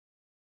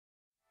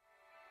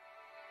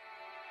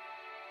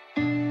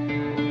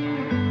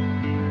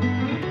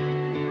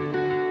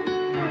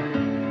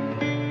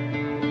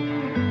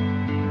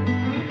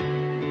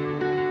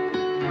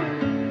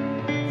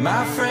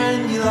My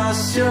friend, you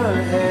lost your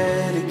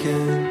head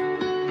again.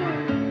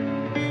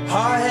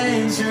 Hard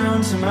hands, you're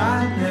onto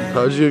my neck.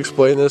 How'd you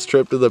explain this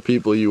trip to the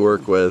people you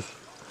work with?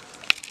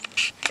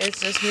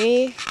 It's just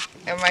me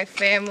and my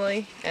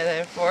family, and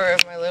then 4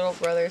 of my little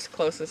brother's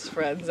closest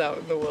friends out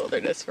in the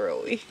wilderness for a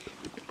week.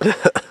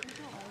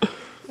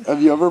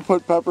 Have you ever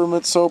put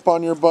peppermint soap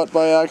on your butt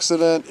by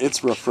accident?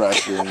 It's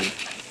refreshing.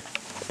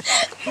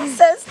 He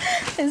says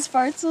his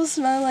farts will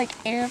smell like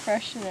air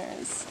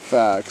fresheners.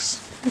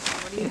 Facts.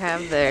 What do you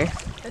have there?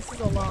 This is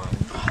a lung.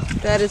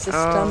 That is a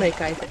stomach,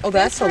 I think. Oh,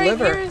 that's a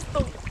liver. Here is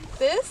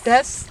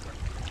this?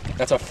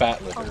 That's a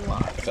fat liver. A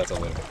lot. If that's a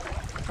liver.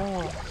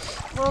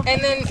 oh,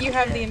 And then you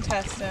have the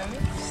intestine.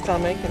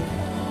 stomach and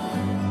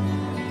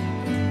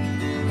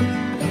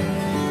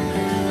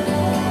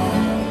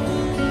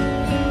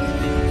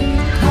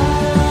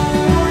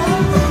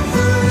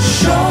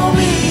Show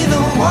me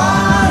the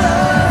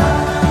water.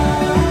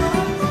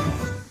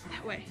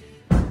 That way.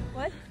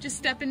 What? Just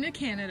step into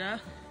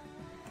Canada.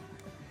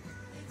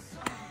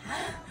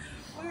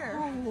 Where?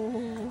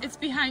 Oh. It's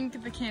behind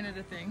the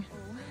Canada thing.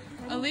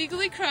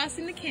 Illegally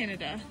crossing to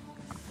Canada.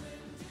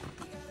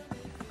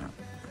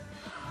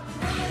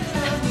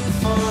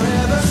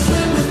 Forever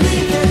swim with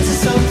me, get to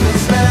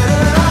someplace better.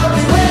 I'll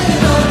be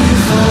waiting on you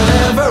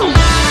forever.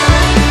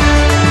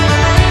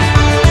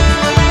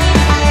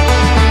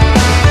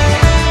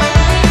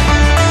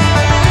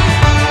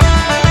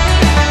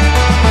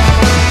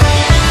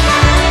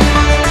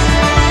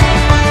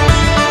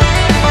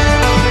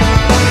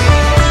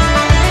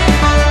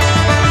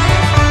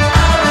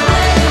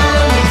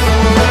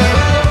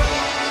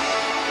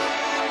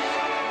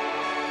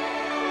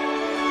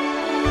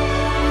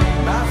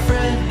 My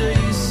friend, are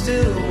you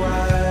still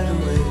wide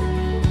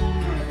awake?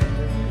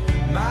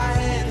 My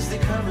hands, they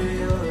cover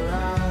your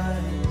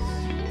eyes.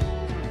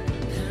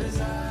 'Cause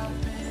I've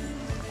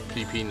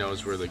PP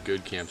knows where the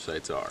good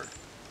campsites are,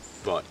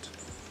 but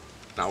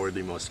not where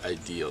the most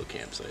ideal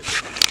campsites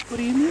are. what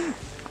do you mean?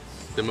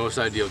 The most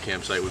ideal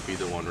campsite would be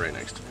the one right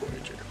next to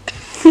Voyager.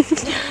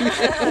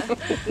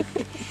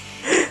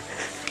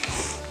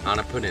 On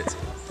a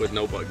peninsula with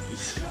no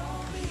buggies.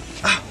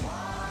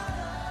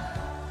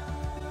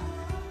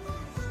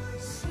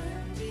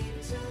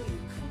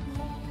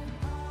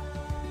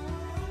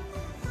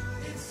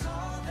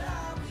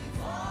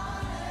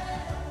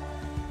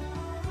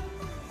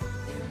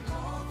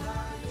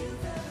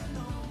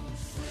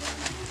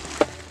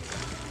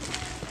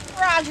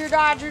 Roger,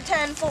 Dodger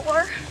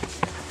 10-4.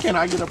 Can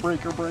I get a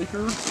breaker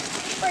breaker?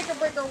 Breaker,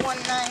 breaker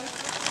 19.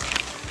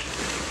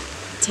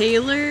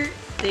 Taylor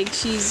thinks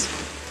she's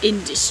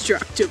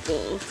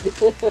indestructible.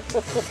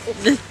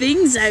 The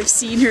things I've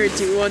seen her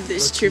do on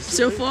this trip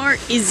so far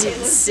is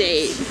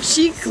insane.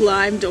 She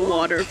climbed a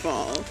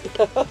waterfall.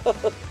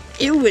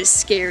 It was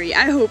scary.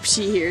 I hope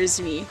she hears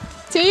me.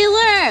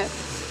 Taylor!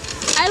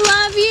 I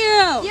love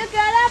you! You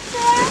good up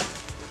there?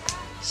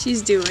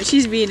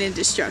 She's being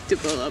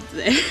indestructible up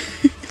there.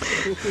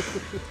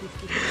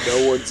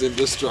 No one's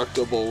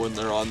indestructible when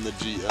they're on the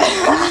GL.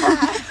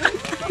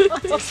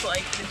 Just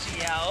like the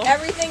GL.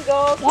 Everything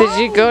goes. Did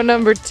you go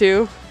number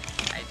 2?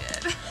 I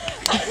did.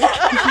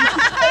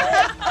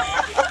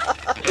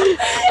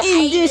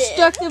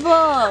 Indestructible!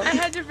 I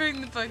had to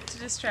bring the book to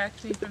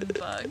distract me from the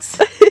bugs.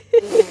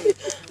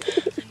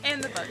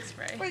 And the bug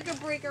spray. Breaker,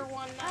 breaker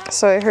 19.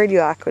 So I heard you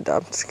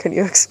aquadumped. Can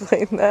you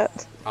explain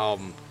that?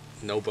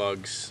 No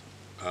bugs,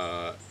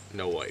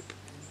 no wipe.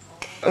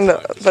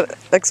 No, but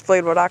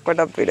explain what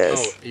aquadumping is.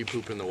 Oh, you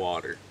poop in the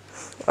water.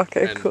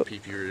 Okay, And cool.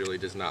 PP really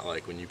does not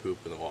like when you poop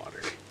in the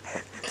water.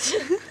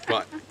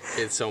 But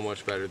it's so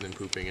much better than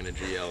pooping in a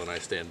GL, and I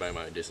stand by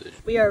my decision.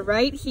 We are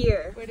right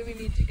here. Where do we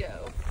need to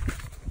go?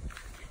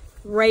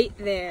 Right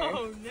there.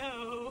 Oh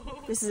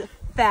no. This is a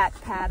fat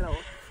paddle.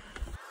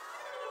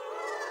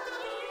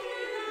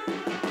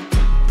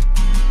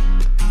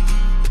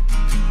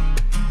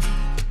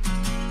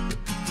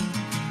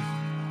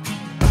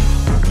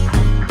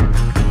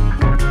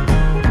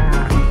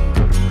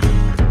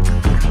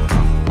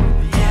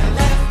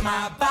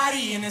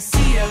 in a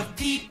sea of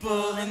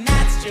people, and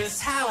that's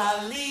just how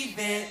I leave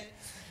it.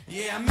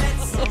 Yeah, I met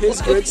some.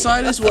 His good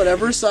side is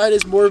whatever side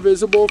is more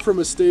visible from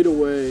a state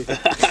away. Yeah,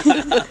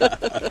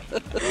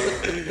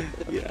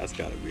 that's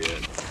gotta be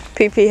it.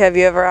 PP, have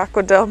you ever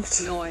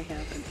aquadumped? No, I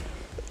haven't.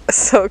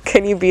 So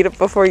can you beat it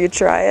before you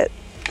try it?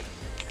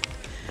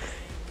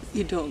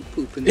 You don't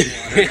poop in the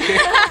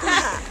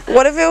water.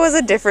 What if it was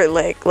a different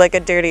lake, like a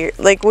dirty,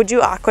 like would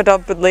you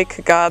aquadump in Lake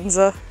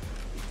Kaganza?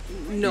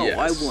 No, Yes.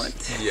 I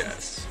won't.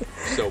 Yes.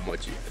 So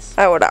much yes.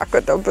 I would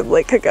aquadump in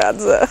Lake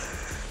Kaganza.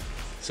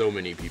 So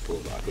many people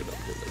have aqueduct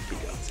in Lake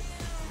Picanza.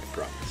 I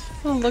promise.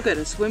 Oh, look at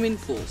a swimming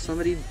pool.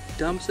 Somebody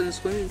dumps in a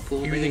swimming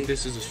pool. You think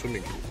this is a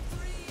swimming pool?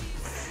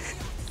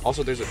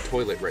 Also, there's a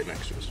toilet right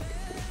next to a swimming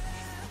pool.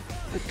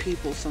 But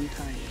people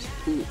sometimes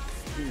poop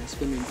in a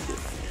swimming pool.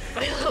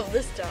 I love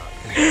this dog.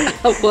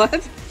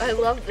 What? I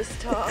love this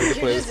dog. They You're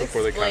play this just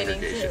before the explaining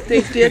to congregation. me.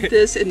 They did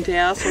this in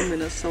Dassel,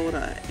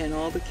 Minnesota, and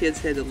all the kids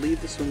had to leave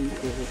the swimming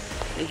pool.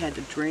 They had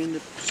to drain the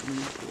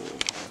swimming pool.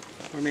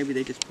 Or maybe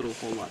they just put a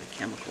whole lot of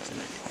chemicals in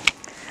it.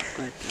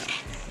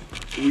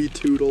 But We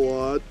toot a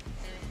lot.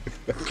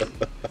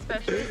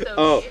 Especially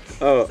so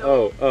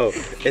Oh.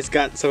 It's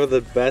got some of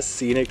the best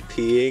scenic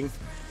peeing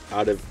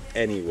out of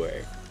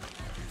anywhere.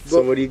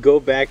 So when you go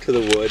back to the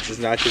woods, it's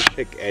not just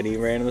pick any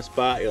random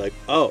spot. You're like,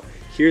 oh,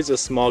 here's a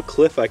small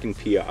cliff I can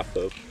pee off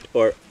of.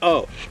 Or,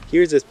 oh,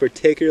 here's this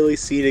particularly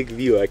scenic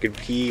view I can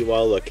pee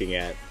while looking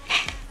at.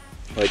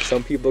 Like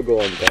some people go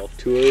on golf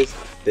tours.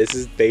 This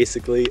is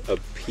basically a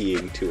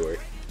peeing tour.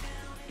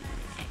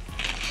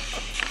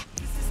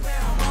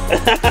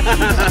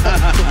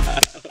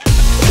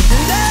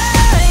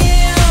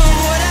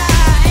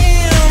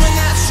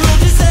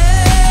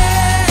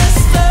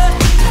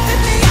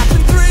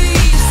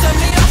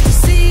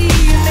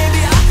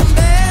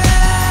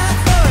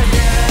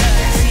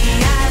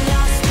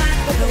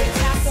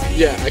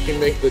 Yeah, I can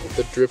make the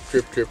drip,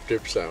 drip, drip,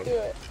 drip sound. Do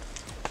it.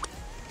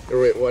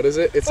 Or wait, what is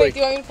it? It's Wait, like, do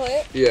you want me to play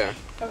it? yeah.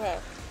 Okay,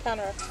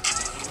 counter.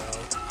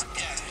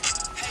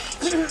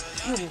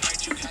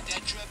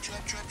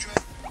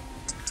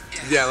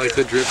 Yeah, like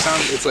the drip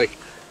sound, it's like,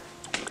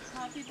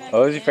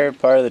 What was your favorite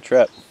part of the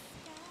trip?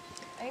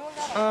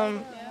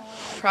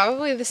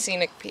 Probably the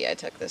scenic pee I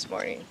took this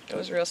morning. It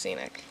was real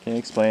scenic. Can you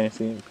explain a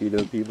scenic pee to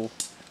the people?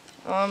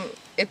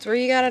 It's where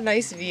you got a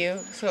nice view,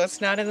 so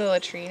it's not in the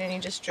latrine and you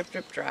just drip,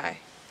 drip, dry.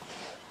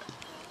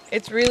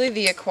 It's really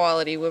the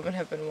equality women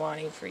have been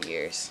wanting for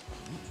years.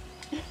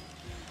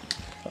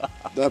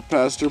 That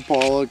Pastor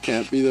Paula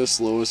can't be the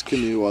slowest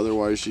canoe,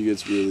 otherwise she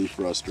gets really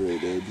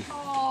frustrated.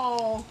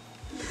 Oh.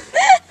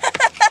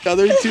 The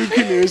other two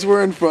canoes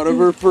were in front of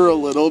her for a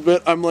little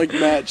bit. I'm like,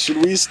 Matt, should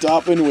we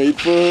stop and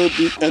wait for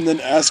her and then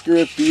ask her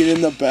if being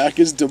in the back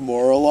is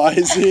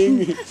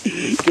demoralizing?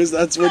 Because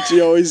that's what she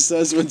always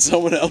says when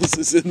someone else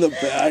is in the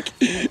back,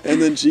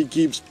 and then she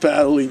keeps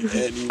paddling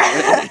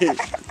anyway.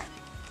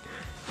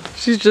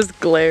 She's just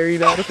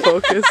glaring out of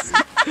focus.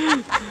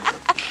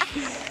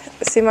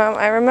 See, Mom,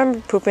 I remember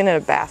pooping in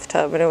a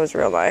bathtub and it was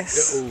real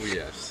nice. oh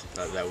yes,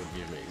 that would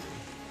be amazing.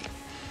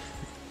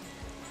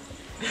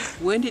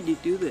 when did you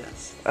do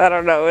this? I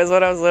don't know. It was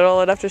when I was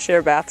little enough to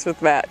share baths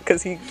with Matt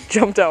because he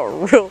jumped out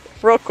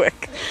real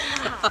quick.